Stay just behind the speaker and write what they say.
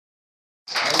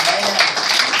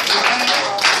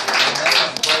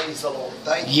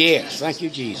Yes, thank you,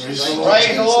 Jesus. Praise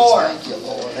the Lord. Thank you,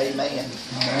 Lord. Amen.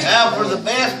 Now for the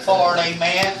best part,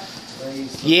 amen.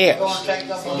 Yes. We're going to take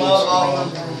up a love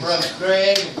offering from Brother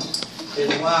Greg and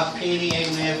his wife Penny,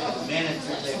 amen, for the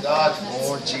ministry that God's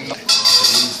Lord Jesus.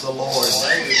 Praise the Lord.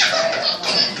 Thank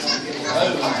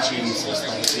you, Jesus.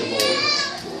 Thank you, Lord.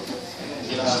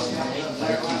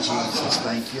 Thank you, Jesus.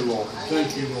 Thank you, Lord. Thank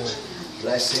you, Lord.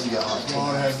 Bless him, God.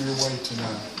 Lord, have your way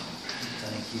tonight.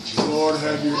 Thank you, Jesus. Lord,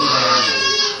 have your way.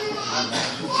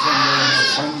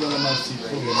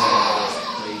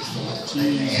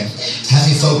 Amen. How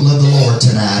many folk love the Lord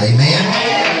tonight? Amen.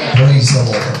 Praise the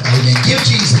Lord. Amen. Give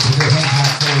Jesus a good hand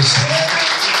clap for us tonight.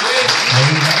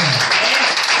 Amen.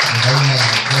 Amen.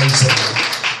 Praise the Lord.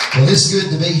 Well, it's good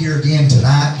to be here again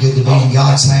tonight. Good to be in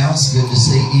God's house. Good to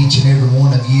see each and every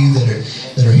one of you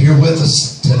that are here with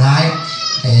us tonight.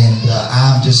 And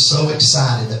I'm just so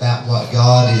excited about what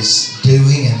God is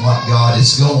doing and what God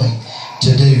is going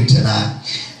to do tonight.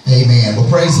 Amen. Well,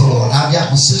 praise the Lord. I've got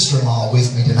my sister-in-law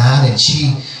with me tonight, and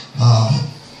she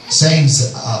sings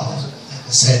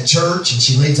at church, and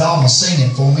she leads all my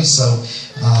singing for me. So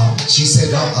she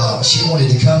said she wanted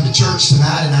to come to church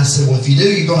tonight, and I said, well, if you do,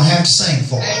 you're going to have to sing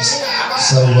for us.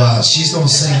 So she's going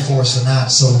to sing for us tonight.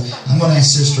 So I'm going to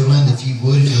ask Sister Linda, if you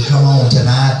would, if you'll come on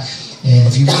tonight. And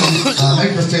if you would,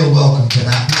 make her feel welcome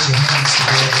tonight. Put your hands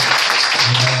together.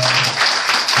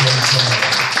 Praise the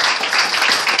Lord.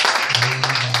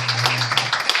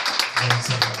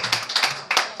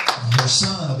 Her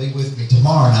son will be with me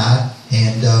tomorrow night,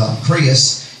 and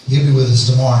Chris, he'll be with us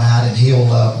tomorrow night, and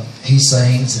he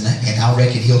sings, and I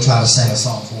reckon he'll try to sing a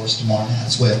song for us tomorrow night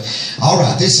as well. All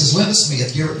right, this is Linda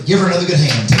Smith. Give her another good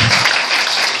hand tonight.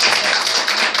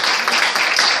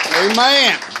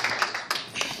 Amen.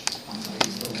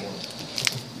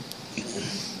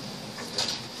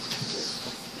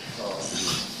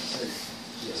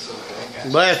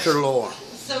 Bless her, Lord.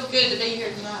 So good to be here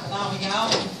tonight with all of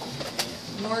y'all.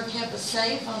 The Lord kept us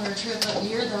safe on our trip up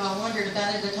here, though I wondered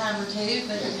about it a time or two,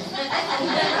 but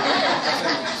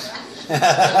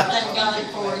thank God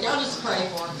for it. Y'all just pray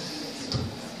for me.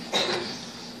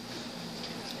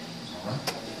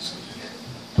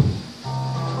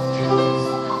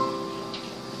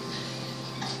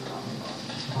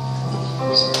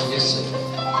 Yes, sir.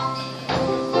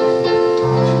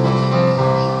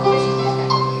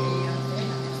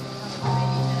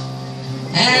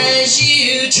 As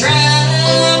you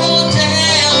travel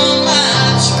down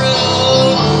life's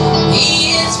road,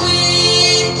 He is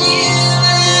with you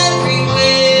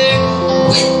everywhere,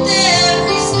 with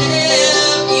every step.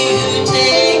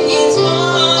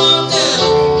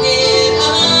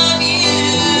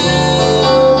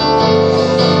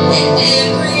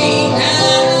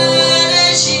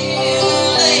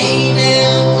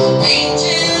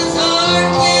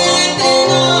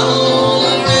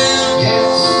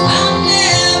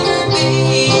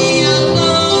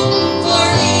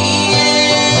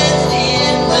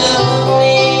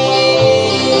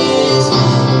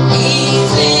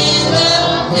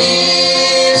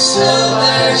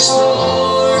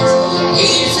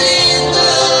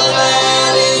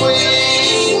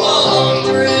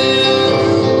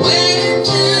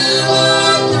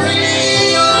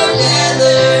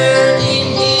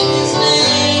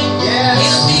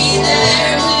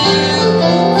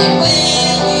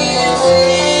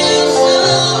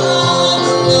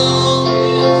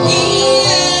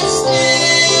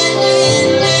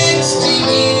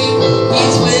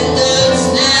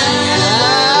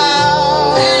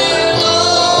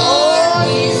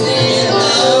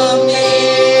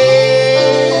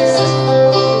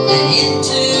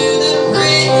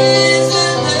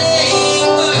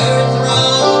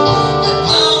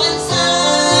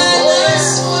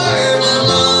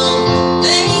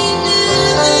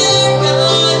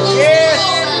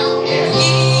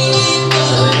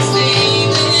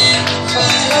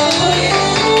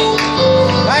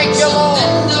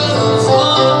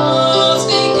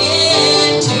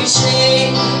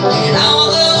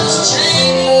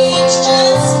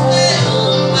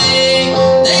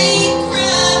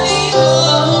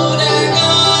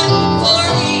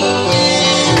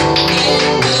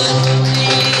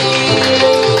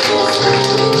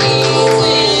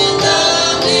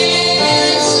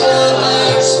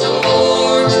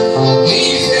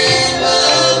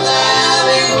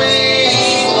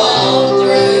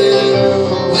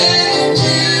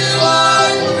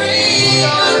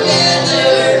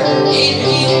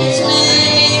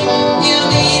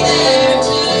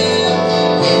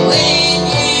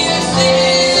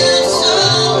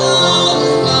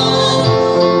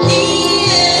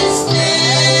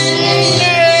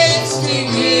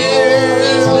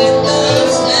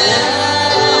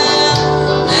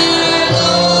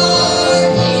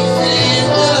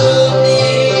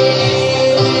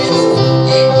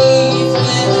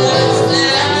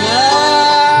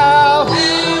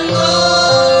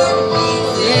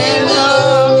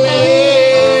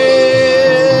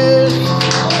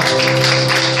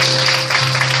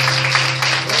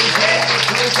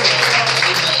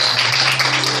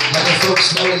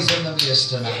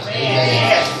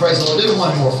 Praise the Lord. Do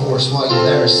one more for us while you're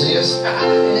there, sis.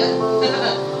 Amen.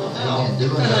 Do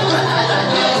it.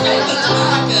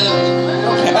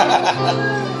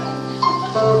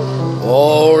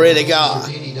 Glory to God.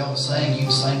 If you don't sing, you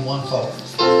can sing one for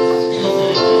us.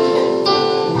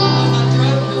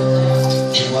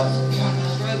 What?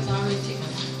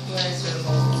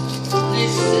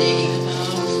 Let's see.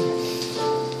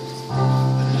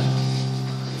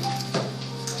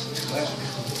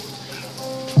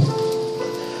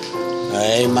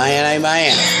 Amen,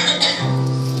 amen.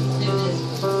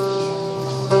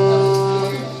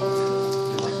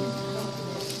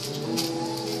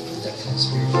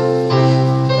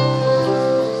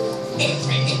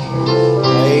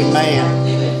 Amen.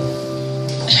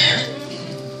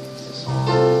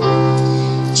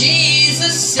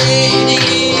 Jesus said it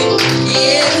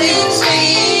isn't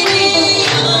sweet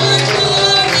on the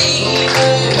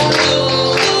river.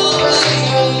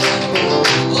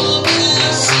 Oh, can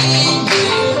I send you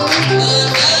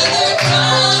another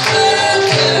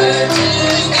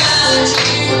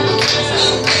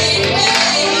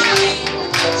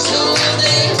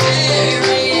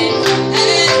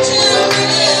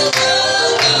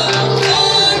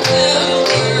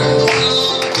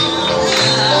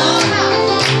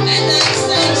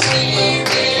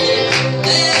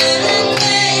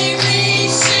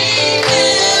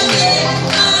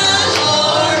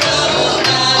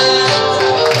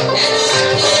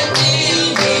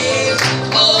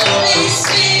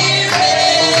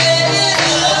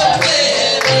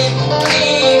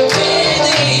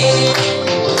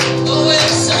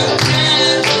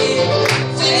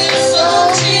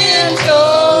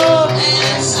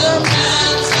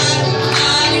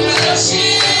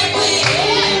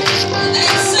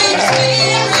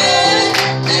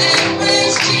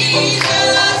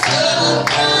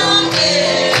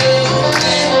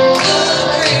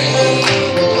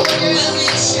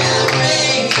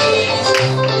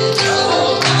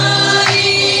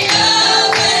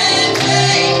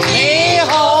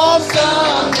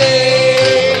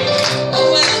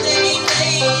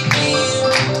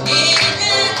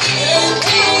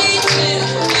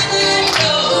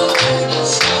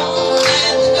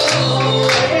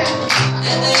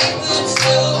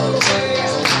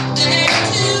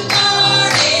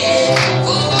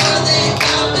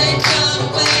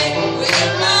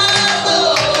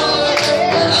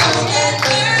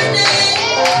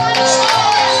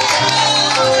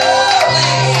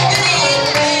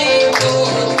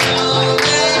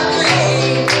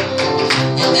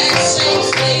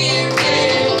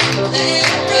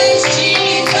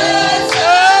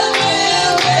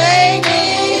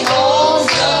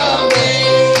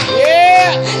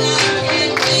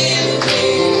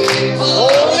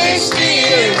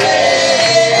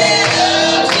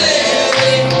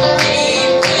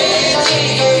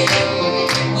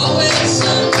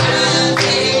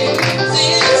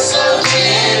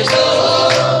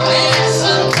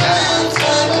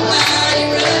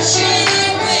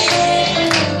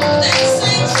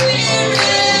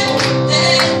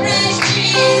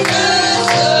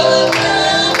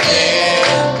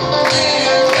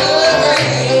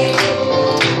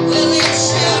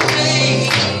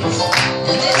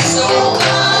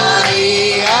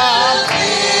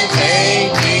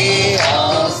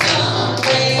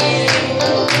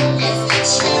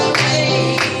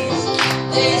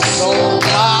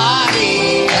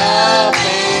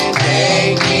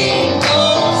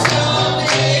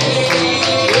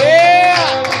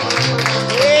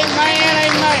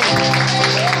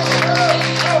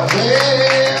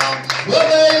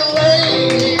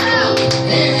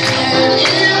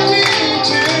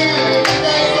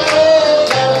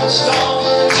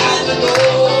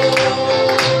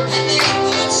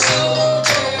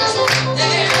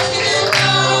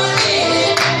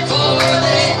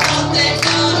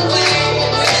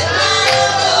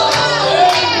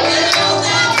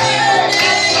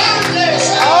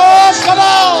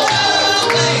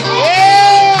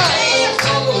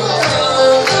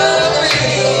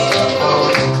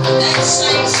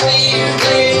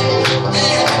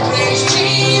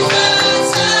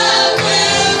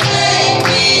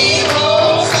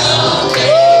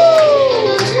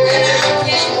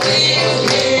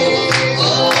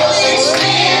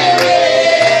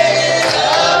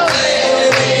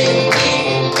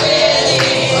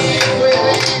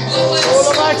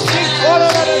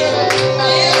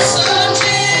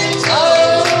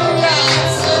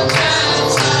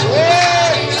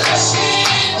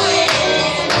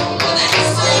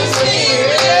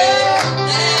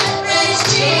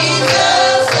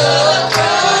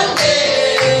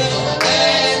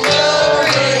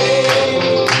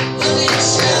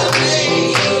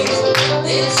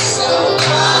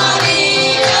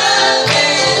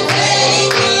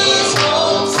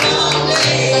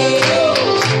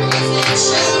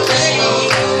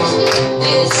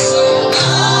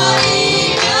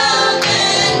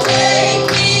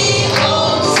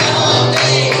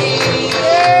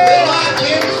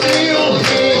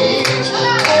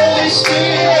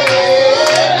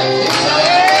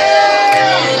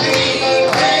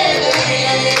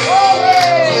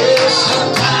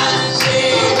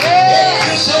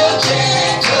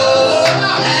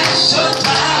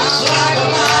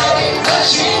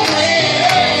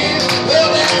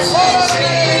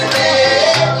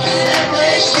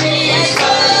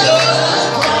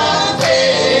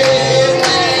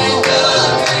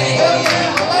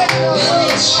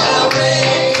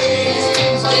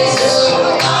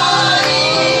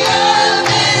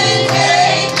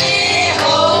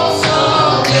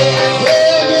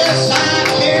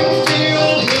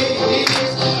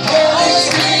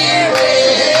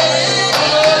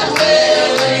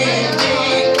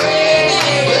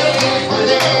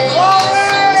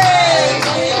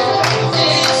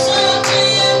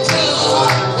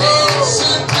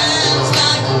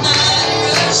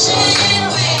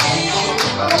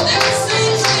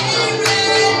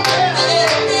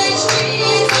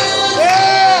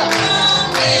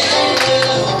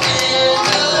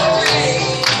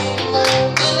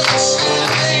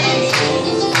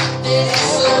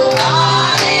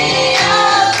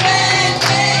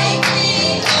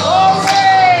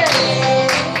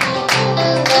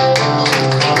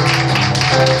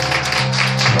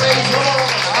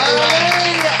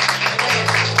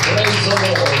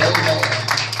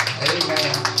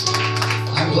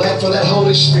I'm glad for that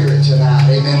Holy Spirit tonight.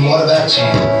 Amen. What about you?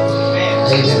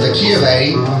 Amen. The key of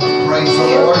A. Praise the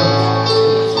Lord.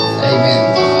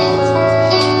 Amen.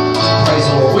 Praise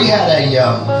the Lord. We had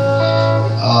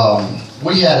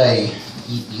a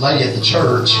lady at the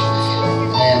church,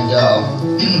 and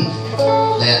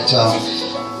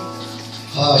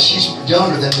she's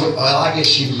younger than, well, I guess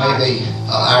she may be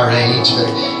our age, but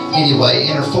anyway,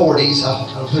 in her 40s.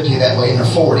 I'll put it that way, in her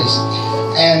 40s.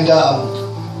 And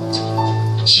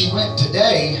she went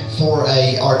today for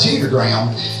a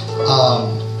arteriogram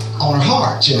on her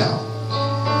heart, you know.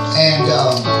 And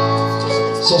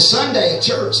so Sunday at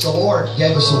church, the Lord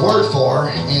gave us a word for her,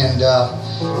 and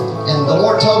the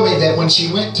Lord told me that when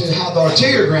she went to have the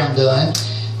arteriogram done,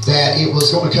 that it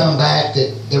was going to come back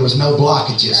that there was no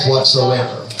blockages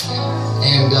whatsoever.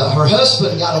 And her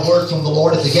husband got a word from the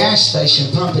Lord at the gas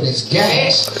station pumping his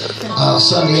gas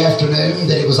Sunday afternoon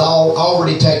that it was all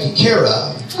already taken care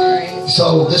of.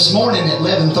 So this morning at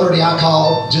 11:30 I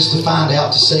called just to find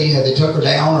out to see had they took her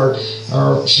down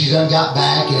or she done got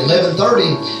back. And at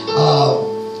 11:30,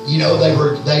 you know, they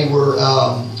were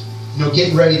you know,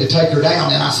 getting ready to take her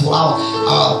down, and I said, well,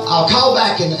 I'll call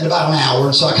back in about an hour.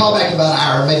 And so I called back in about an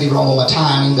hour, maybe wrong on my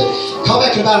timing, but called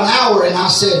back in about an hour, and I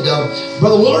said,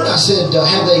 Brother Willard, I said,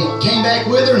 have they came back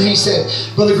with her? And he said,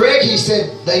 Brother Greg, he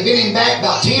said, they've been in back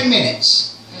about 10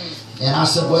 minutes. And I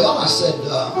said, well,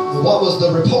 well, what was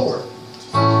the report?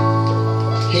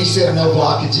 He said, no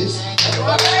blockages.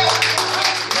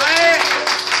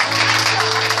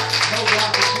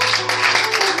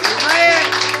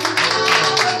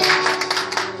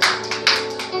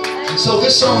 So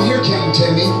this song here came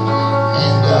to me,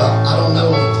 and I don't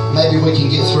know, maybe we can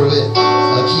get through it.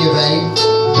 Key of A.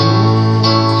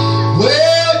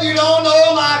 Well, you don't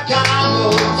know like I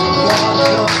know what He's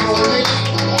done for me.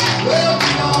 Well,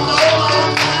 you don't know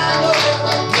like I know what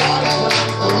He's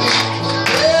done for me.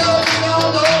 Well, you don't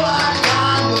know like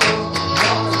I know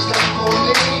what He's done for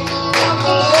me. What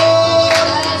the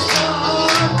Lord has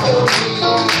done for me.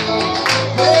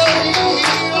 Well, He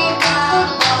healed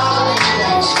my body.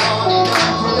 That's what He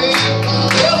done for me.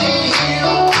 Well, He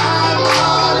healed my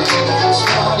body. That's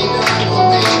what He done for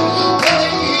me. Well,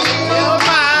 He healed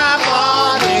my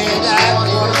body. That's what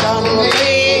He done for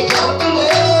me. What the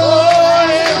Lord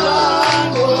has done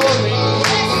for me.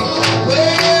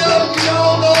 Well, you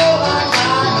don't know like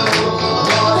I know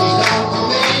what He's done for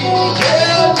me.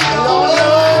 Well, you don't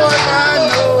know like I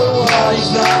know what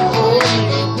He's done for me.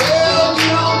 Well, you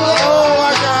don't know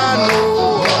like I know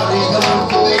what He's done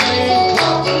for me.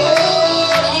 What the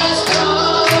Lord has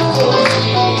done for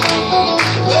me.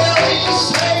 Well, He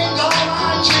saved all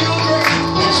my children.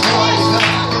 That's what He's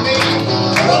done for me.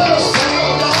 Well, He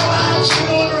saved all my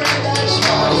children. That's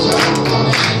what He's done for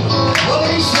me. Well,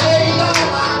 He saved all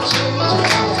my children.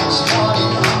 That's what He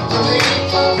done for me.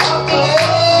 What the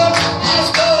Lord has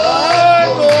done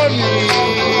for me.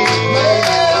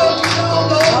 Well, you don't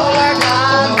know like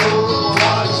I know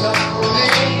what He's done for me.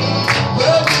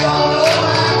 Well, you don't know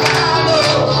like I know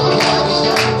what He's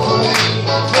done for me.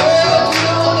 Well, you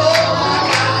don't know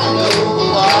like I know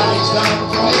what He's done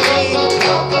for me.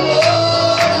 What the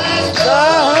Lord has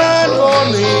done for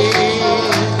me.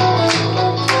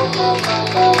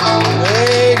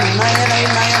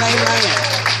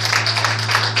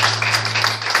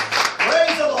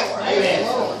 Praise the Lord. Amen.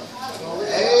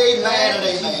 Amen and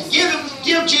amen.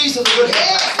 Give Jesus a good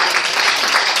hand.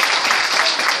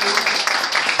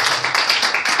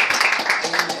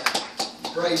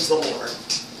 Praise the Lord.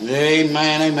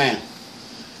 Amen, amen.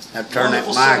 Now turn that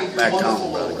mic back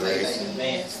on, Brother Greg.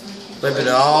 Flip it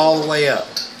all the way up.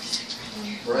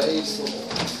 Praise the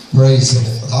Lord. Praise the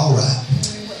Lord. All right.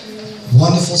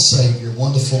 Wonderful Savior,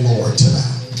 wonderful Lord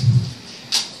tonight.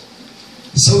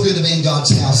 It's so good to be in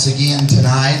God's house again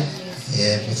tonight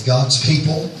with God's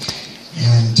people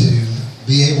and to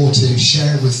be able to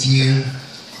share with you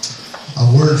a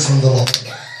word from the Lord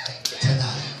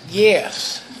tonight.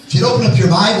 Yes. If you'd open up your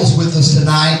Bibles with us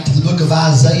tonight to the book of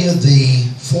Isaiah, the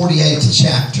 48th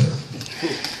chapter.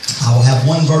 I will have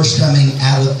one verse coming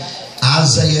out of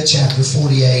Isaiah chapter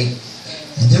 48,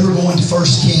 and then we're going to 1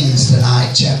 Kings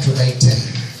tonight, chapter 18.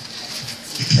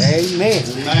 Amen.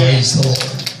 Praise the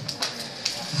Lord.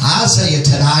 Isaiah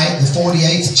tonight, the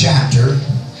 48th chapter,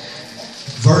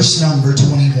 verse number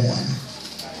 21.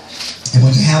 And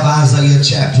when you have Isaiah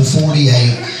chapter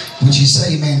 48, would you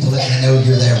say amen to let me know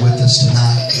you're there with us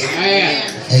tonight? Amen.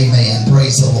 Amen.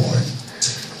 Praise the Lord.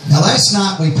 Now last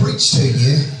night we preached to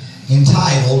you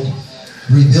entitled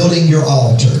Rebuilding Your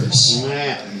Altars.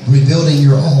 Amen. Rebuilding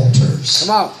Your Altars.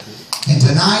 Come on. And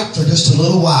tonight for just a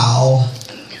little while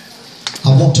I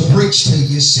want to preach to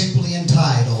you simply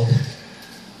entitled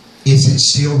Is it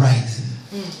still raining?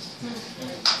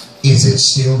 Is it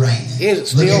still raining? Is it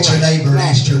still Look at your neighbor and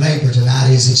ask your neighbor tonight,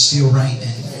 is it still raining?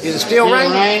 Is it still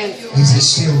raining? Is it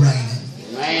still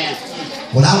raining? Man.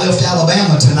 When I left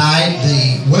Alabama tonight,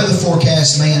 the weather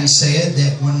forecast man said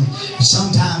that when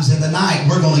sometimes in the night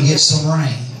we're going to get some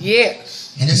rain. Yes.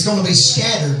 And it's going to be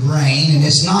scattered rain, and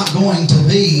it's not going to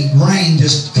be rain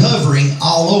just covering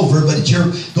all over, but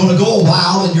you're going to go a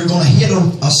while and you're going to hit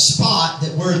a spot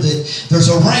that where there's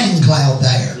a rain cloud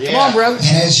there. Yeah. Come on, brother.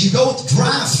 And as you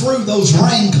drive through those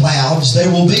rain clouds, there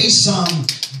will be some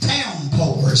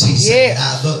downpours, he said.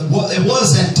 It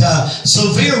wasn't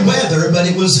severe weather, but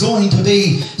it was going to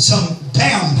be some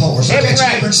downpours. Look at your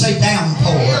neighbor and say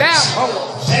downpours.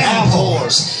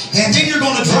 Downpours. And then you're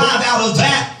going to drive out of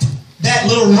that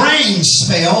little rain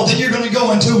spell, then you're going to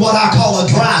go into what I call a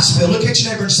dry spell. Look at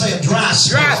your neighbor and say a dry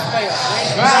spell. Dry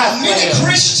spell. Now, many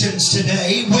Christians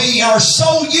today, we are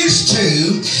so used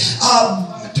to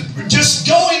just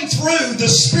going through the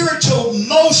spiritual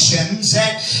motions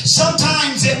that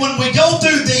sometimes when we go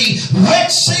through the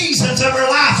wet seasons of our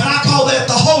life, and I call that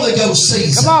the Holy Ghost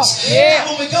seasons. Come on. Yeah.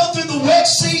 When we go through the wet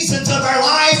seasons of our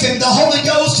life and the Holy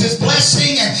Ghost is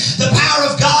blessing and the power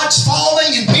of God's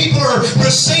falling and people are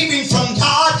receiving from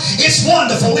God, it's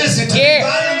wonderful, isn't it? Yeah.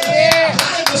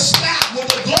 Right in the spout where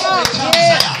the glory comes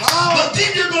out. But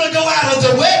then you're going to go out of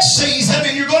the wet season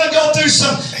and you're going to go through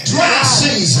some dry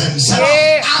seasons.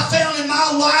 Yeah. I found in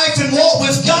my life and walk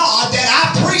with God that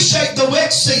I appreciate the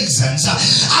wet seasons.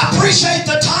 I appreciate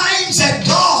the times that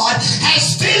God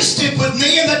has visited with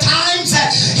me and the times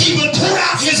that He would pour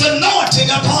out His anointing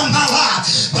upon my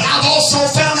life. But I've also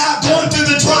found out going through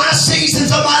the dry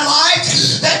seasons of my life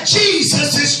that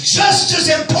Jesus is just as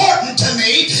important to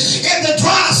me in the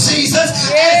dry seasons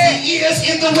as He is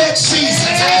in the wet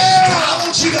seasons. I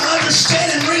want you to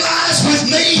understand and realize with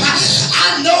me,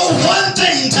 I know one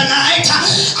thing tonight.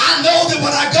 I know that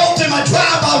when I go through my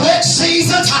dry by wet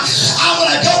seasons, when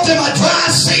I go through my dry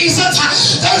seasons,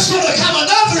 there's going to come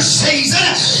another season,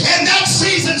 and that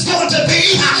season's going to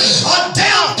be a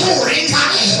downpouring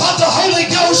of the Holy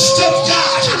Ghost of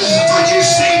God. For you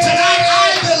see tonight, I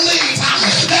believe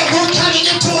that we're coming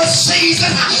into a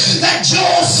season that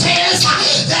Joel says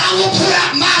that I will pour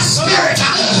out my spirit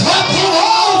upon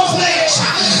all flesh.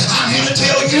 I'm here to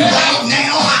tell you right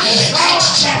now,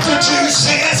 Acts chapter 2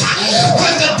 says,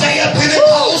 when the day of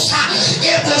Pentecost,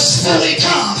 it was fully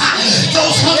come.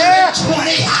 Those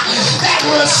 120 that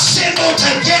were assembled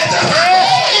together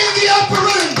in the upper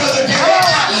room, Brother Greg,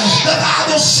 the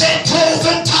Bible said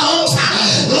cloven tongues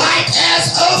like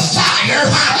as of fire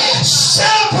set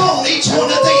upon each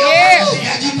one of them.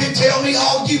 And you can tell me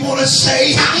all you want to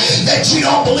say that you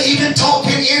don't believe in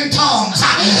talking in tongues,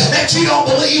 that you don't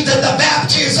believe that the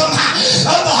baptism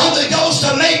of the Holy Ghost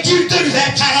will make you do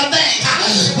that kind of thing.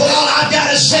 Well, all I've got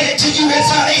to say it to you is,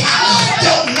 honey,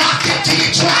 don't knock it till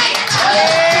you try it.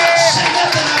 Don't say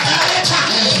nothing about it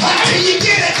until you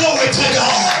get it. Glory to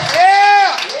God.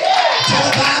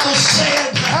 The Bible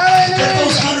said that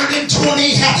those 120,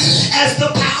 as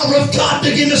the power of God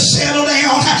began to settle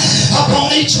down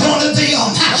upon each one of them,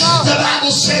 the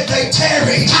Bible said they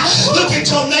tarried. Look at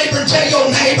your neighbor and tell your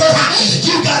neighbor,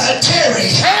 you got to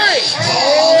tarry.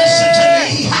 Oh, listen to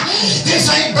me. This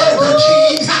ain't Burger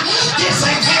King. This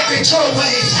ain't Happy Your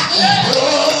Way.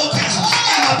 Oh,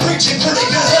 am I preaching pretty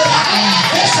good?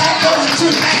 This ain't going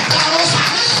through McDonald's,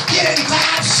 getting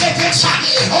 5 seconds.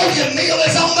 Oh, your meal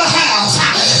is on the house.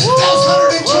 Those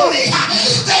 120,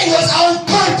 they was on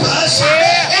purpose,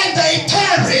 and they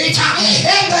tarried,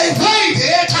 and they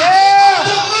waited on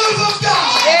the move of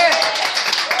God.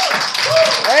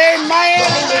 Amen. The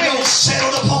Holy Ghost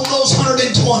settled upon those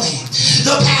 120.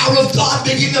 The power of God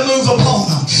began to move upon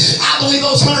them. I believe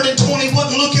those 120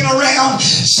 wasn't looking around,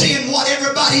 seeing what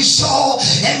everybody saw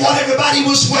and what everybody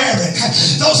was wearing.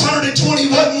 Those 120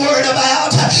 wasn't worried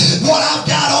about what I've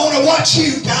got on or what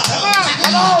you've got on.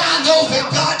 I know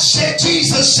that God said,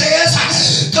 Jesus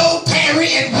says, go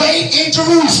tarry and wait in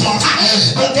Jerusalem.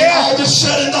 But then all of a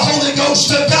sudden the Holy Ghost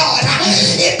of God,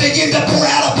 it began to pour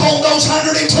out upon those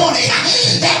 120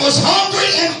 that was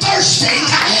hungry and thirsting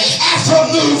after a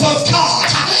move of God.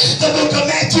 The book of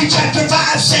Matthew chapter 5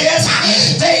 says,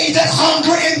 they that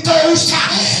hunger and thirst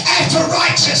after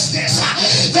righteousness,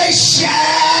 they shall,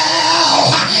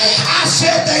 I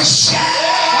said they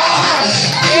shall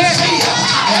be filled.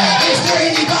 Is there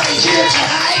anybody here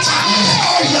tonight?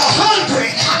 Are you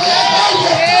hungry? Are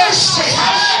you thirsty?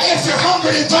 If you're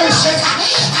hungry and thirsty,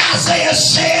 Isaiah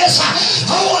says,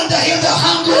 oh, unto him that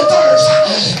hunger and thirst,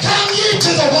 come ye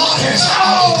to the waters.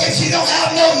 If you don't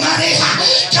have no money,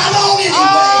 come on anyway.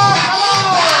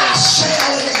 Buy,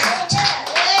 sell it.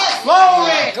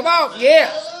 Glory. Come on. on. Yeah.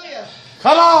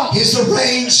 Come on. Is the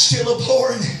rain still a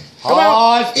pouring Come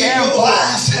on. in your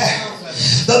life?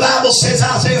 The Bible says,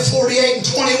 Isaiah 48 and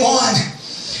 21,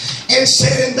 and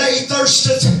said, and they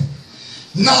thirsteth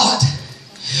not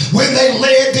when they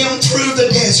led them through the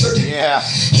desert. Yeah.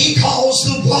 He caused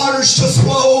the waters to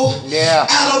flow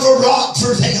out of a rock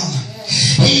for them.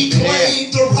 He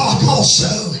clave the rock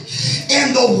also,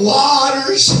 and the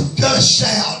waters gushed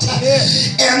out.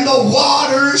 And the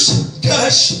waters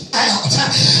gushed out.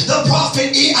 The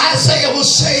prophet Isaiah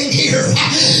was saying here,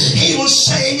 he was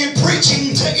saying and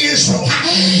preaching to Israel,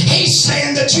 he's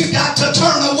saying that you've got to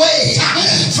turn away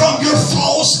from your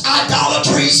false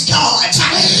idolatries, gods.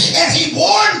 And he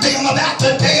warned them about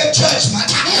the day of judgment.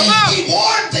 He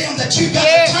warned them that you've got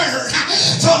to turn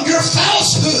from your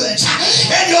falsehoods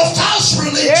and your false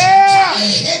religion.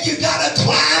 And you've got to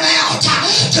climb out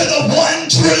to the one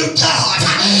true God.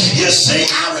 You see,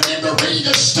 I remember reading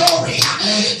a story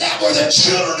that where the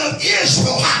children of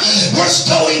Israel were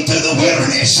going through the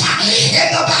wilderness,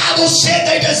 and the Bible said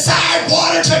they desired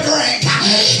water to drink.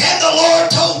 And the Lord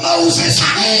told Moses,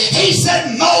 he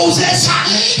said, Moses,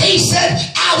 he said,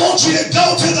 I want you to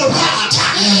go to the rock.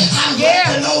 I'm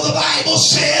glad to know the Bible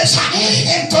says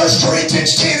in 1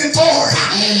 Corinthians 10 and 4,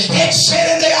 it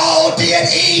said, and they all did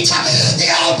eat, they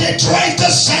all did drink the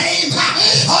same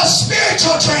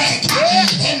spiritual drink.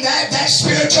 And that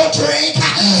spiritual drink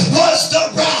was the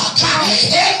rock.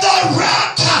 And the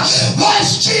rock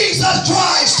was Jesus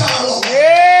Christ our Lord.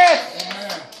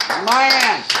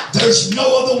 Man. There's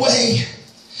no other way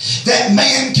that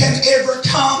man can ever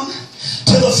come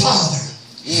to the Father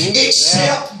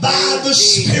except by the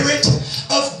Spirit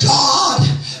of God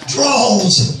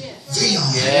draws them.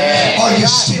 Are you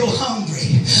still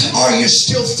hungry? Are you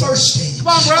still thirsty?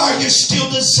 Are you still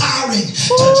desiring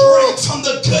to drink from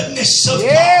the goodness of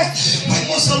God? When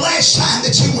was the last time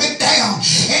that you went down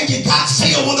and you got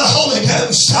filled with the Holy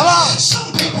Ghost? Some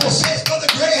people say, Brother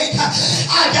Greg,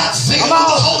 I got filled with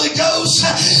the Holy Ghost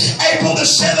April the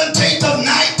 17th of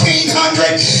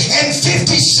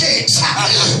 1956.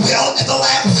 Well,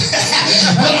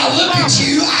 when I look at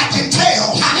you, I can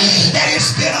tell that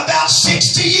it's been about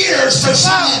 60 years for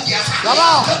some of you.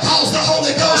 Because the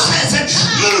Holy Ghost hasn't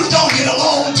moved on you in a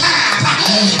long time.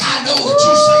 I know what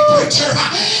you say, preacher.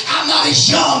 I'm not as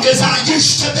young as I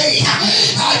used to be.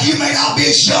 You may not be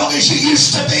as young as you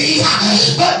used to be.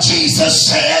 But Jesus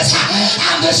says,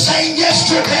 I'm the same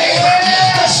yesterday,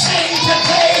 the same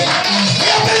today.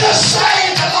 He'll be the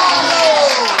same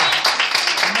tomorrow.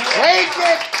 Take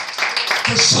it.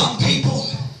 For some people,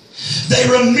 they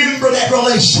remember that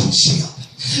relationship.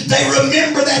 They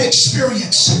remember that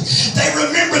experience. They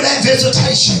remember that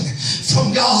visitation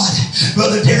from God.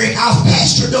 Brother Derek, I've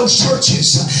pastored those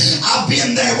churches. I've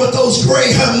been there with those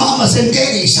gray-haired mamas and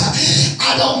daddies.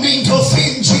 I don't mean to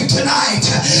offend you tonight.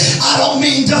 I don't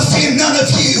mean to offend none of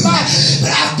you.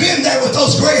 But I've been there with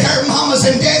those gray-haired mamas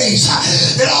and daddies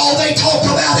that all they talk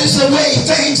about is the way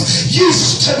things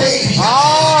used to be.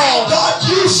 How God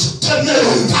used to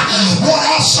move. What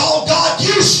I saw God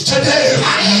used to do.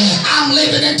 I'm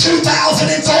living in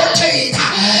 2014.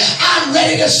 I'm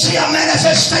ready to see a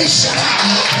manifestation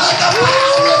of the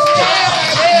power of God.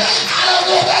 I don't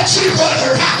know about you,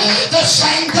 brother. The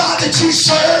same God that you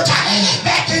served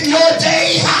back in your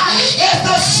day is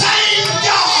the same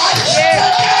God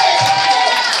today.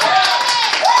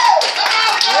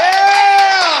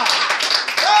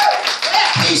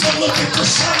 He's looking for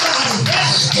somebody.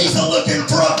 He's looking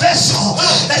for a vessel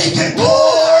that he can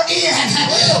pour in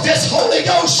this Holy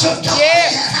Ghost of God.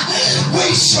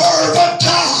 We serve a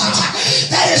God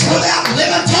that is without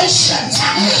limitations.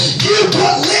 You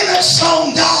put limits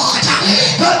on God,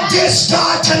 but this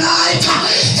God tonight,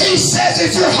 he says,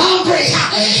 if you're hungry,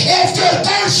 if you're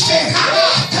thirsty,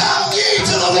 come ye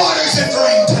to the waters and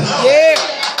drink tonight.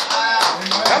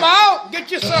 Come on,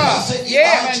 get your some.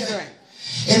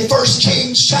 In 1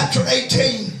 Kings chapter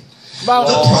 18, the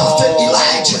prophet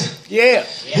Elijah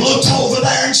looked over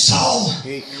there and saw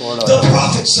the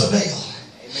prophets of Baal,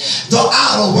 the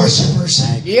idol worshippers.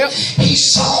 He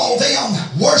saw them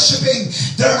worshiping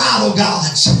their idol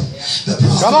gods. The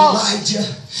prophet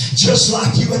Elijah, just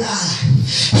like you and I,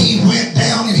 he went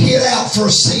down and hid out for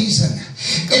a season.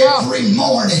 Every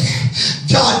morning,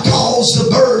 God caused the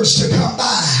birds to come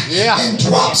by and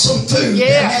drop some food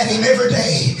at him every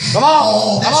day.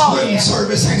 Oh, that's room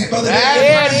service, ain't it, Brother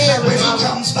David? When he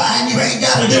comes by and you ain't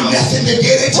got to do nothing to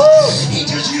get it. You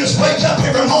just wake up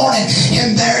every morning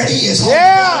and there it is.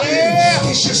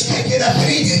 He's just pick it up and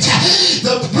eat it.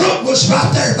 The brook was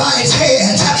right there by his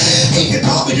head. He could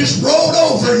probably just roll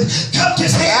over and cup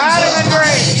his hands up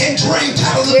and drink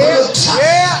out of the brooks.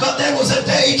 But there was a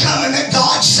day coming that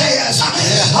God said,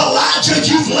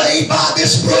 laid by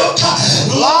this brook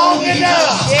long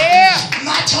enough.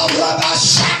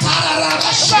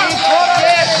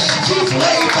 You've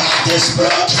laid by this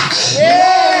brook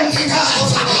long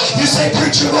enough. You say,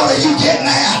 preacher, what are you getting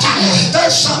at?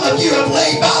 There's some of you have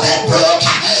laid by that brook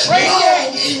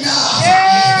long enough.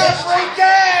 Yeah, preach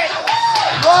it.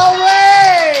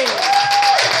 Glory.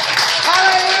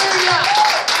 Hallelujah.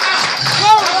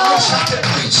 I wish I could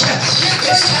preach.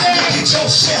 It's time to get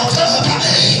yourself up.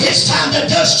 It's time to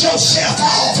dust yourself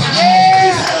off.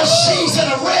 You've had a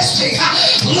season of resting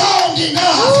long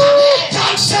enough.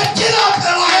 God said, get up,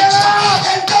 Elijah,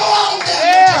 and go on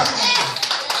down.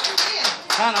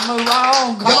 Time to move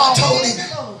on. Come God on. told him.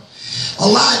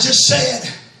 Elijah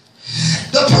said,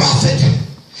 the prophet,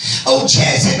 old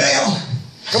Jezebel,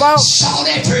 Come on. sought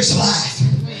after his life.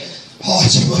 Oh,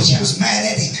 she was mad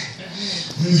at him.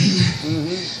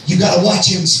 You got to watch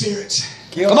him, spirits.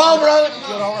 Come on, brother.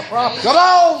 Come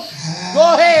on.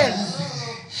 Go ahead.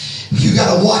 You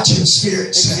got to watch him,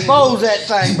 spirits. Expose that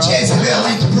thing, brother. Jezebel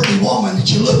ain't the pretty woman that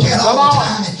you look at all the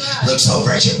time and looks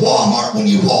over at you at Walmart when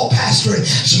you walk past her and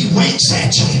she winks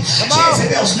at you.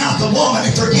 Jezebel's not the woman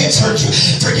that forgets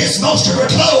most of her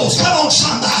clothes. Come on,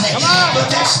 somebody. But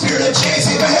that spirit of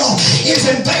Jezebel is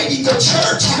invading the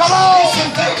church. It's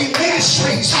invading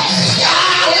ministries.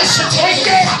 Listen to me.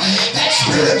 That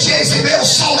spirit of Jezebel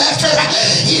sought after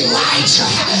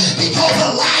Elijah because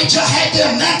Elijah had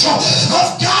the mantle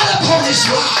of God upon his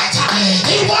life.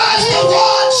 He was the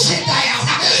one. Sit down.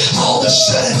 All of a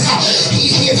sudden, he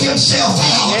hid himself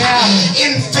out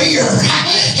in fear.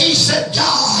 He said,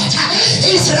 God,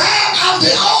 he said, I'm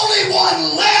the only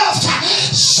one left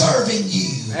serving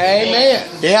you. Amen.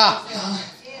 Yeah.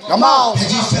 Come on.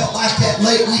 Have you felt like that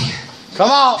lately? Come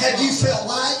on. Have you felt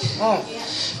like?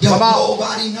 Come on.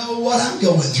 Nobody know what I'm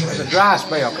going through. It's a dry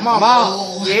spell. Come on. Come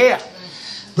on. Yeah.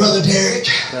 Brother Derek.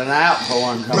 It's an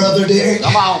outpouring. Brother Derek.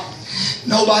 Come on.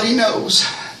 Nobody knows.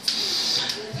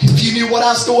 If you knew what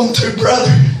I was going through,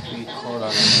 brother,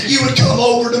 you would come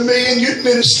over to me and you'd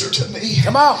minister to me.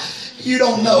 Come on. You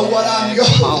don't know what I'm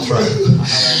going through.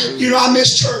 You know, I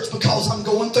miss church because I'm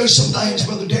going through some things,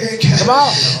 Brother Derek. Come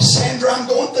on. Sandra, I'm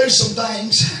going through some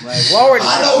things. Glory.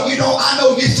 I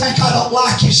know you think I don't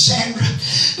like you, Sandra,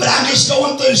 but I'm just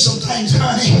going through some things,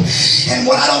 honey. And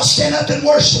when I don't stand up and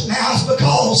worship now, it's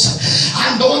because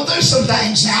I'm going through some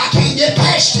things now. I can't get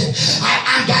past it.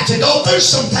 I've got to go through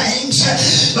some things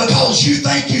because you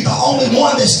think you're the only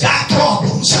one that's got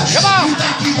problems. Come on. You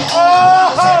think you're the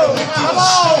only one that's Come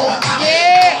on.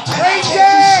 Yeah. Preach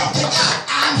it.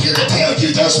 I'm here to tell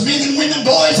you there's men and women,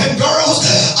 boys and girls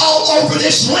all over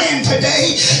this land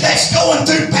today that's going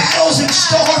through battles and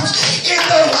storms in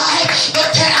their life.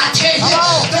 But can I tell you,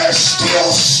 they're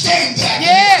still standing.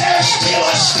 Yeah. They're still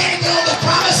standing on the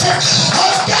promises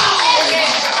of God.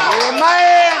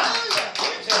 Amen.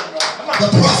 The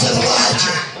prophet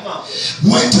Elijah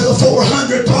went to the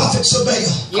 400 prophets of Baal.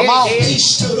 Come on. He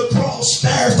stood across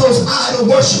there with those idol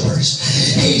worshipers.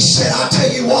 He said, I'll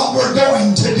tell you what we're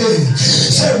going to do.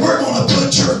 He said, we're going to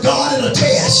put your God in a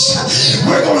test.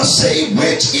 We're going to see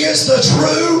which is the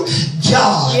true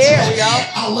God. Yeah, we go.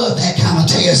 I love that kind of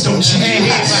test, don't you?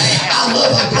 I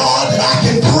love a God that I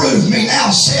can prove me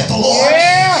now, saith the Lord.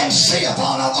 Yeah. And see if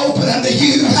I'll open unto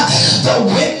you the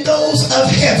windows of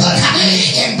heaven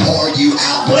and pour you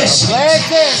out blessings.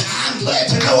 I'm glad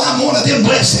to know I'm one of them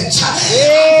blessings.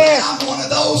 Yeah. I'm one of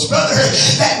those, brother,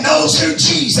 that knows who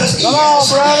Jesus is. Come on,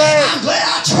 brother. I'm glad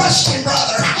I trust him,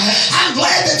 brother. I'm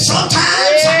glad that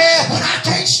sometimes when I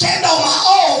can't stand on my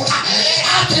own,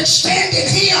 I can stand in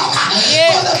him.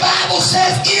 For the Bible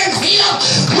says in him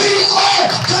we are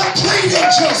complete in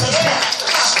Jesus Christ.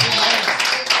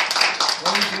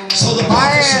 So the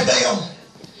prophets of Baal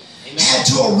had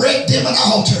to erect them an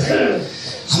altar.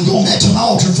 I'm going back to an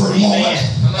altar for a moment.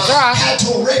 Had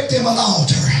to erect them an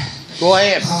altar. Go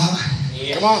ahead.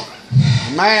 Come on.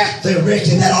 Man. They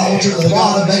erected that altar to the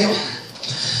God of Baal.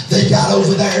 They got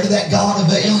over there to that God of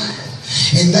Baal.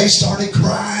 And they started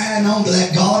crying on to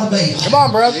that God of Baal. Come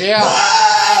on, brother. Yeah.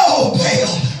 Oh,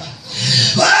 Baal.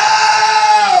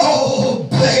 Oh,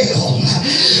 Baal.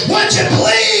 Would you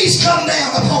please come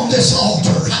down upon this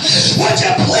altar? Would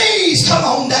you please come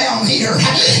on down here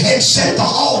and set the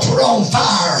altar on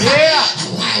fire? Yeah.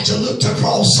 Elijah looked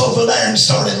across over there and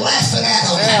started laughing at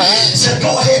him. Said,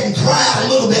 go ahead and cry out a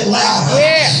little bit louder.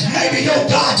 Yeah. Maybe your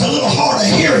God's a little hard of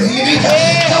hearing. You need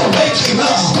to go wake him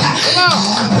up.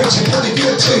 I'm preaching pretty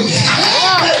good to you.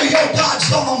 Maybe your God's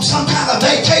going on some kind of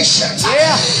vacation.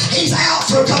 Yeah. He's out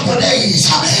for a couple of days.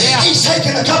 He's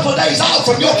taking a couple of days off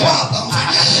from your problems.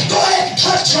 Go ahead and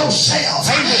cut yourself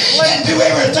and do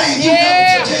everything you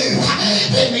know to do.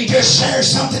 Let me tell to share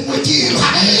something with you.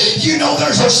 You know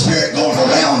there's a spirit going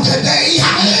around today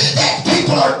that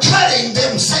people are cutting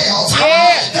themselves.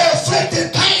 They're inflicting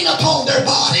pain upon their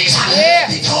bodies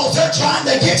because they're trying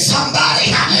to get somebody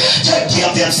to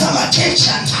give them some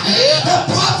attention. The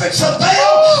prophets of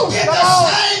Baal did the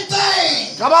same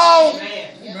thing. Come on.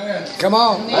 Come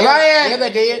on. Yeah,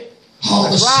 they did. All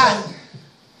of a sudden,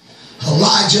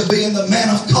 Elijah, being the man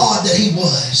of God that he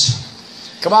was,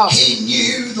 come on, he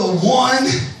knew the one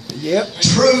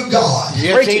true God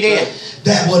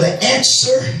that would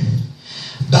answer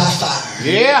by fire.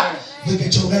 Yeah. Look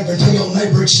at your neighbor and tell your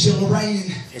neighbor it's still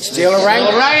raining. It's still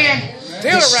raining.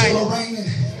 Still raining.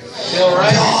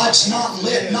 God's not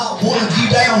letting not one of you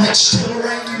down. It's still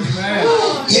raining.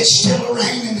 It's still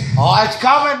raining. Oh, it's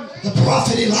coming. The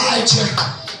prophet Elijah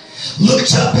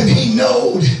looked up and he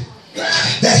knowed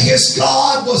that his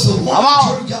God was the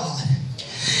one true God.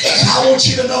 And I want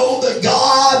you to know that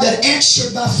God that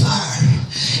answered by fire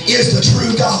is the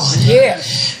true God.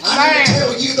 Yes. I'm going to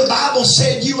tell you, the Bible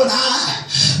said you and I,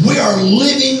 we are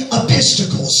living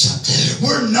epistles.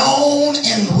 We're known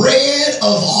and read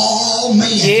of all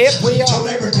men. Yep, we are. Tell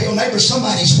your neighbor,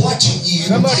 somebody's watching you.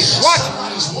 Somebody's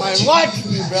watching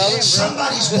you, brother.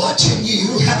 Somebody's watching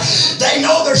you. They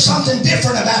know there's something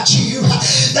different about you.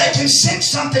 They can sense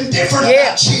something different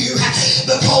about you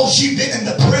because you've been in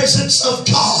the presence of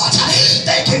God.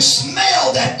 They can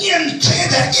smell that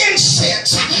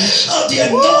incense of the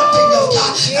anointing of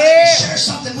God. Now, let me share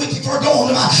something with you before I go on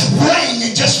to my rain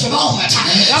in just a moment.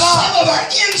 Some of our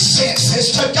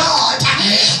incenses to God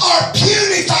are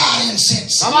purified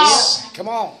incenses. Come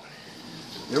on.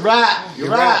 You're right. You're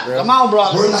right. Come on,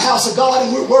 brother. We're in the house of God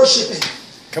and we're worshiping.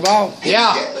 Come on.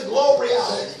 Yeah. Get the glory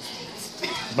out of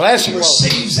it. Bless you.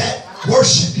 Receives that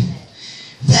worship.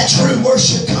 That true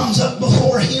worship comes up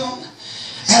before Him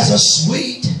as a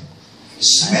sweet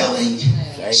smelling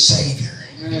Savior.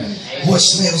 What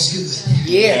smells good.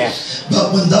 Yeah.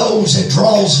 But when those that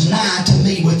draws nigh to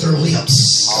me with their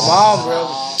lips. Come on,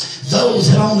 brother.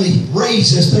 Those that only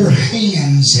raises their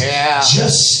hands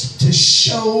just to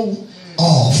show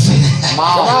off. Come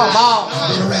on.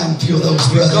 I've been around a few of those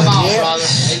brothers. Come on, brother.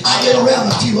 I've been around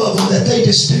a few of them that they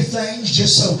just do things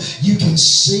just so you can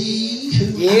see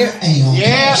who I am.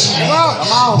 Yeah. Come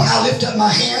on. When I lift up my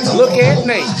hands, I'm Look going at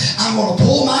me. I'm going to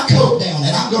pull my coat down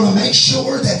and I'm going to make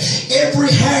sure that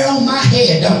every hair on my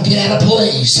head don't get out of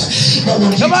place. But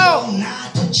when you draw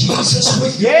nigh to Jesus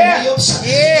with your lips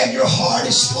and your heart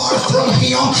is far from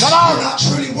Him, you're not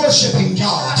truly worshiping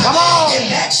God. Come on.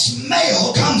 And that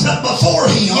smell comes up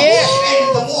before Him.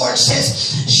 And the Lord says,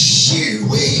 shoo,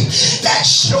 that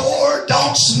sure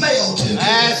don't smell too good.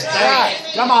 That's right.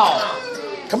 Come on.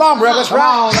 Come on, brother. That's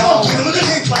right. Come on, Jim. Look at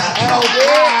him clap. Come on.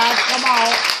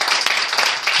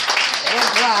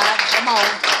 That's right. Come on.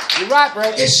 You're right,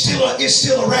 brother. It's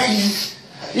still raining.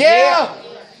 Yeah.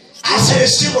 I said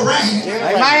it's still raining.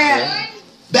 Amen.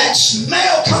 That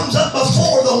smell comes up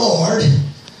before the Lord,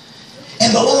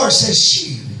 and the Lord says,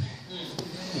 shoo.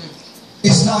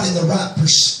 It's not in the right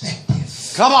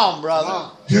perspective. Come on,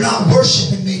 brother. You're not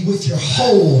worshiping me with your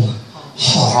whole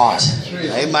heart.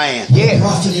 Amen. The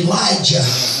prophet Elijah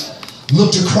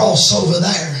looked across over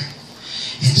there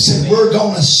and said, we're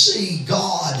going to see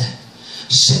God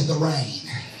send the rain.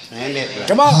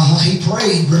 Come on. He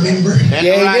prayed, remember? He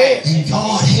did. And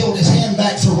God held His hand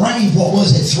back for rain. What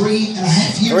was it,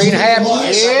 3.5 years? 3.5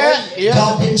 years. Yeah.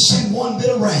 God didn't send one bit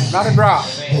of rain. Not a drop.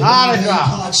 Not a drop.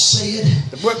 God said,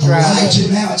 dried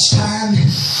Elijah, now it's time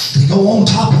to go on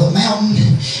top of the mountain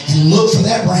and look for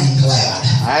that rain cloud.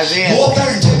 Go up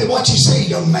there and tell me what you see,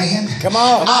 young man. Come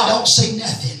on. I don't see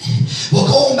nothing. Well,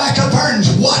 go on back up there and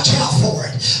watch out for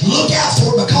it. Look out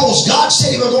for it because God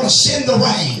said He was going to send the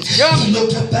rain. He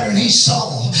looked up there and he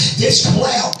saw this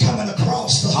cloud coming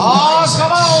across the horizon.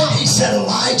 Come on. He said,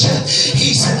 Elijah,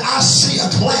 he said, I see a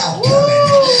cloud coming.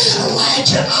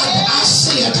 Elijah, I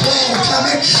see a cloud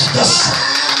coming the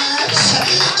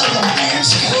size of a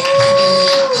man's head.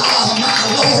 Oh, my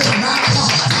Lord and my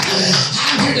God.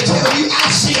 I'm here to tell you, I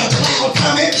see a cloud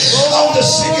coming on the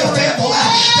city of Fayetteville.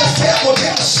 The Fayetteville,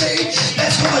 Tennessee,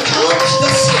 that's going to come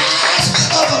the size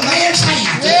of a man's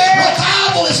hand.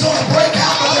 Revival is going to break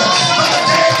out from the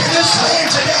this land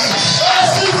today. I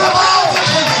see revival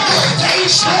coming to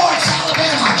East Lawrence,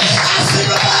 Alabama. I see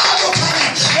revival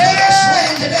coming to this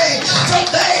land today. From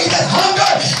they that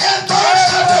hunger and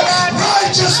thirst after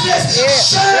righteousness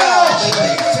shall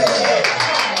be filled.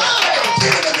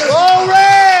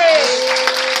 Glory!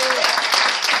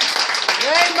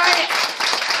 Amen.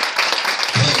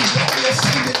 Please don't be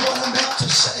offended what I'm about to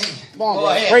say. Come on,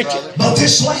 brother. Preach it. But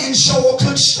this land sure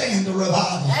could stand a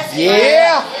revival.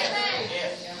 Yeah.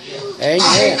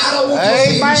 Amen. I don't want to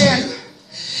offend you.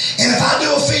 And if I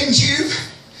do offend you,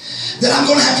 then I'm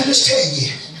going to have to just tell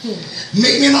you.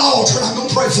 Meet me in the altar and I'm going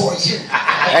to pray for you.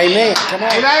 Amen. Come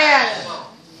on. Amen.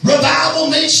 Revival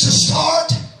needs to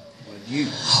start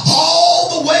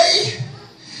all the way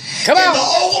Come in on. the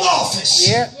Oval Office.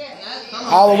 Yeah.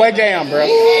 All the way down, bro.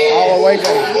 All the way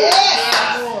down.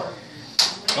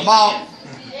 Come on.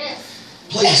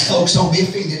 Please, folks, don't be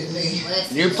offended at me.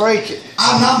 You preach it.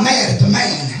 I'm not mad at the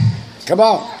man. Come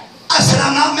on. I said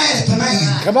I'm not mad at the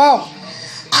man. Come on.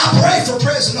 I pray for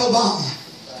President Obama.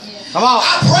 Come on.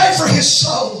 I pray for his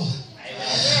soul.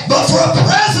 But for a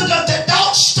president that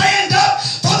don't stand up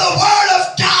for the word of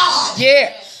God,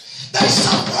 Yeah. there's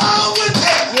something wrong with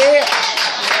him. Yeah.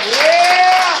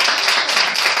 Yeah.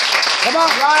 Come on.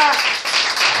 Right.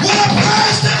 When a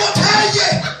president will tell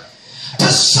you to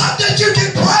something you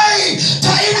can pray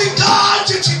to any God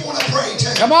that you want to pray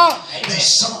to, Come on.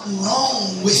 there's something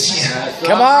wrong with you.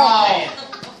 Come on.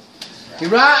 You're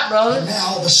right, brother. Now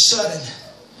all of a sudden,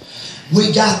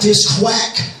 we got this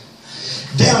quack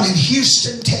down in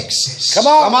Houston, Texas. Come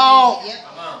on. Come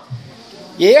on.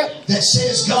 Yeah. That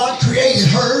says God created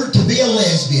her to be a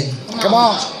lesbian. Come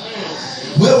on.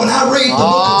 Well, when I read the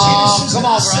book of Genesis, come and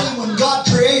I on, see when God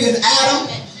created Adam,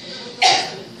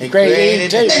 He created Eve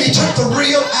too. and He took the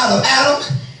real out of Adam,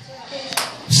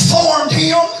 formed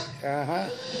him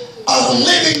a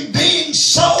living being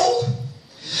soul,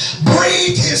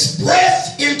 breathed His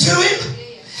breath into him.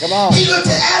 Come on. He looked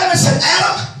at Adam and said,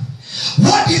 Adam,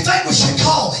 what do you think we should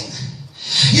call him?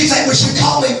 You think we should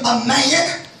call him a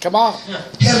man? Come on.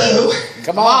 Hello.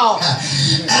 Come on.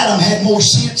 Adam had more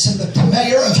sense than the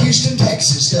mayor of Houston,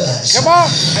 Texas does. Come on.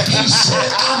 He said,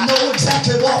 I know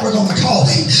exactly what we're going to call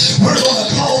him. We're going to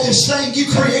call this thing you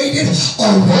created a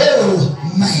woe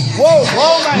man. Whoa,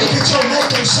 whoa, man. Look at your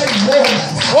neighbor and say woman.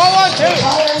 Whoa, one, two.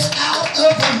 Because out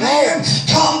of a man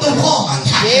come the woman.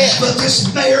 Yeah. But this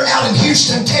mayor out in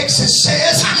Houston, Texas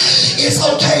says it's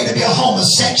okay to be a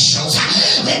homosexual.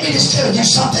 Let me just tell you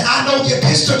something. I know the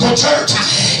Episcopal Church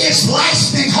is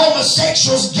licensing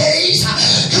homosexuals, gays,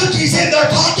 cookies in their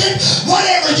pocket,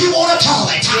 whatever you want to call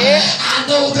it. Yeah. I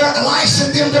know they're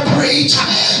licensing them to preach,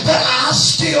 but I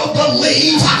still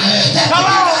believe that the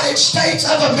United States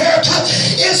of America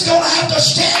is going to have to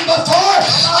stand before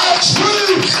a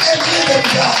true and living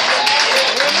God.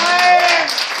 Amen.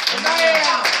 Amen.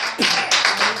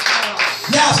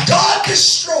 Now, if God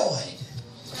destroyed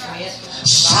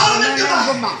Sodom and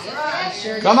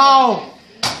Gomorrah Come on.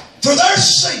 for their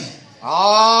sin,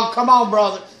 Oh, come on,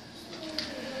 brother.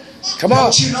 Come on.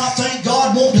 don't you not think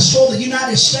God won't destroy the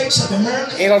United States of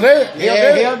America? He'll do it. He'll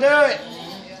do He'll it. do it.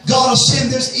 God will send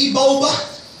this Ebola.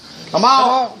 Come Come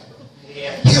on. on.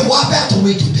 He'll wipe out the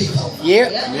wicked people.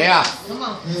 Yeah. Yeah.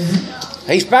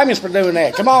 He's famous for doing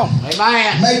that. Come on.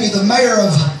 Amen. Maybe the mayor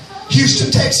of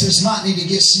Houston, Texas might need to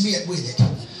get smit with it.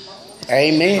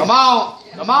 Amen. Come on.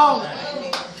 Come on.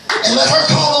 And let her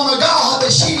call on a God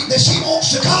that she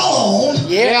wants to call on.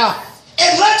 Yeah.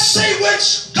 And let's see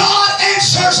which God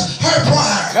answers her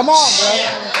prayer. Come on,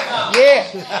 brother. Yeah.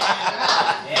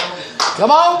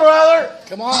 Come on, brother.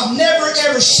 Come on. I've never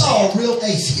ever saw real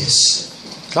atheists.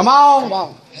 Come on. Come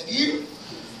on. Have you?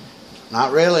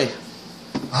 Not really.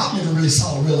 I've never really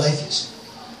saw a real atheist.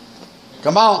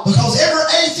 Come on. Because every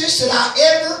atheist that I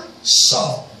ever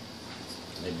saw,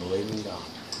 They believe in God.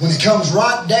 when it comes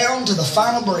right down to the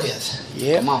final breath,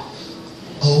 Yeah. Come on.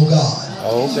 oh God,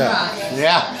 Oh, God.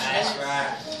 Yeah.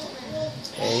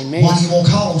 Amen. why do you want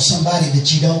to call on somebody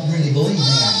that you don't really believe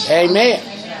in? Amen.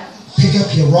 Pick up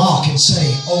your rock and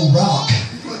say, oh rock.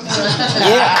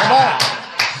 Yeah. Come on.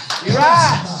 You're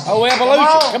right. Oh,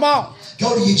 evolution. Come on.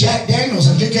 Go to your Jack Daniels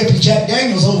and pick up your Jack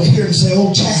Daniels over here and say,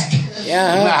 oh Jack.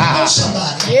 Yeah. Know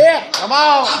somebody. Yeah. Come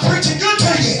on. I'm preaching good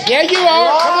to you. Yeah, you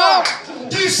are. Come on.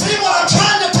 Do you see what I'm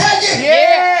trying to tell you?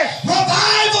 Yeah.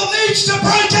 Revival needs to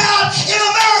break out in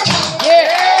America.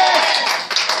 Yeah.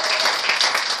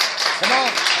 Come on.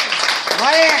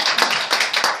 Man.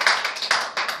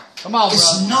 Come on, It's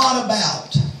brother. not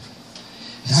about,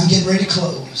 and I'm getting ready to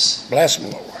close. Bless him,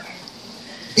 Lord.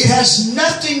 It has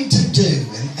nothing to do,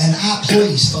 and I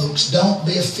please, folks, don't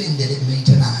be offended at me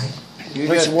tonight. You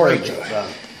Preach just the word, preach it, Joey.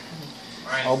 brother.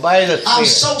 Obey the I'm Spirit.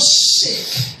 so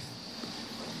sick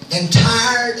and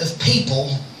tired of people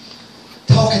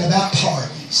talking about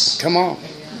parties. Come on.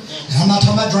 And I'm not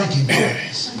talking about drinking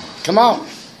parties. Come on.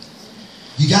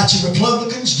 You got your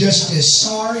Republicans just as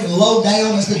sorry and low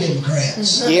down as the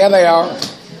Democrats. Yeah, they are.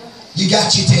 You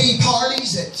got your tea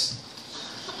parties that's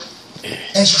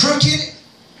as crooked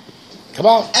Come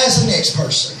on. as the next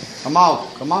person. Come on.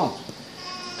 Come on.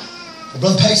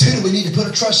 Brother Pace, who do we need to put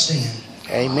a trust in?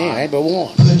 Amen. Ain't but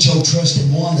one. Put your trust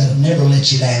in one that'll never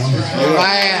let you down.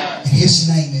 Amen. And his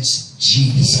name is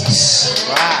Jesus.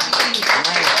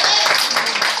 Right.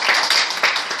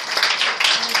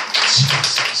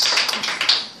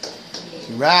 Jesus.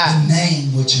 Right. The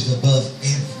name which is above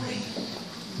every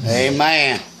name.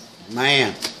 Amen.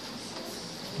 Man.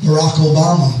 Barack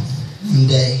Obama, one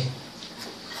day,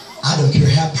 I don't care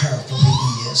how powerful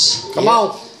he is. Come on.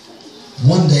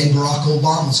 One day, Barack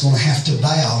Obama's going to have to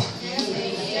bow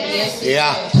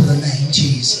Yeah. to the name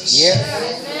Jesus.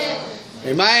 Yeah.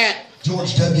 Amen.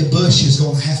 George W. Bush is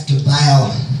going to have to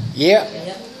bow Yeah.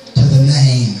 to the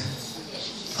name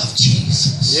of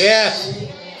Jesus. Yes.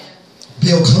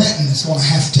 Bill Clinton is going to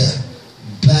have to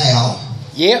bow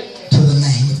Yep. to the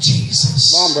name of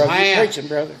Jesus. Come on, brother. You're preaching,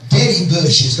 brother. Eddie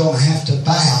Bush is going to have to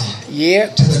bow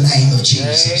Yep. to the name of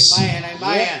Jesus. Amen.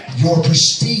 Amen. Your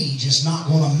prestige is not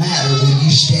going to matter when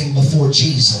you stand before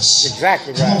Jesus.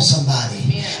 Exactly Come on, right.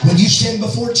 somebody. When you stand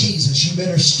before Jesus, you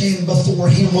better stand before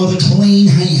Him with a clean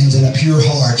hands and a pure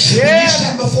heart. When you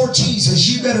stand before Jesus,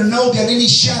 you better know that any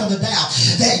shadow of a doubt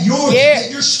that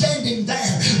you're standing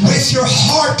there with your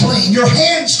heart clean, your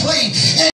hands clean, and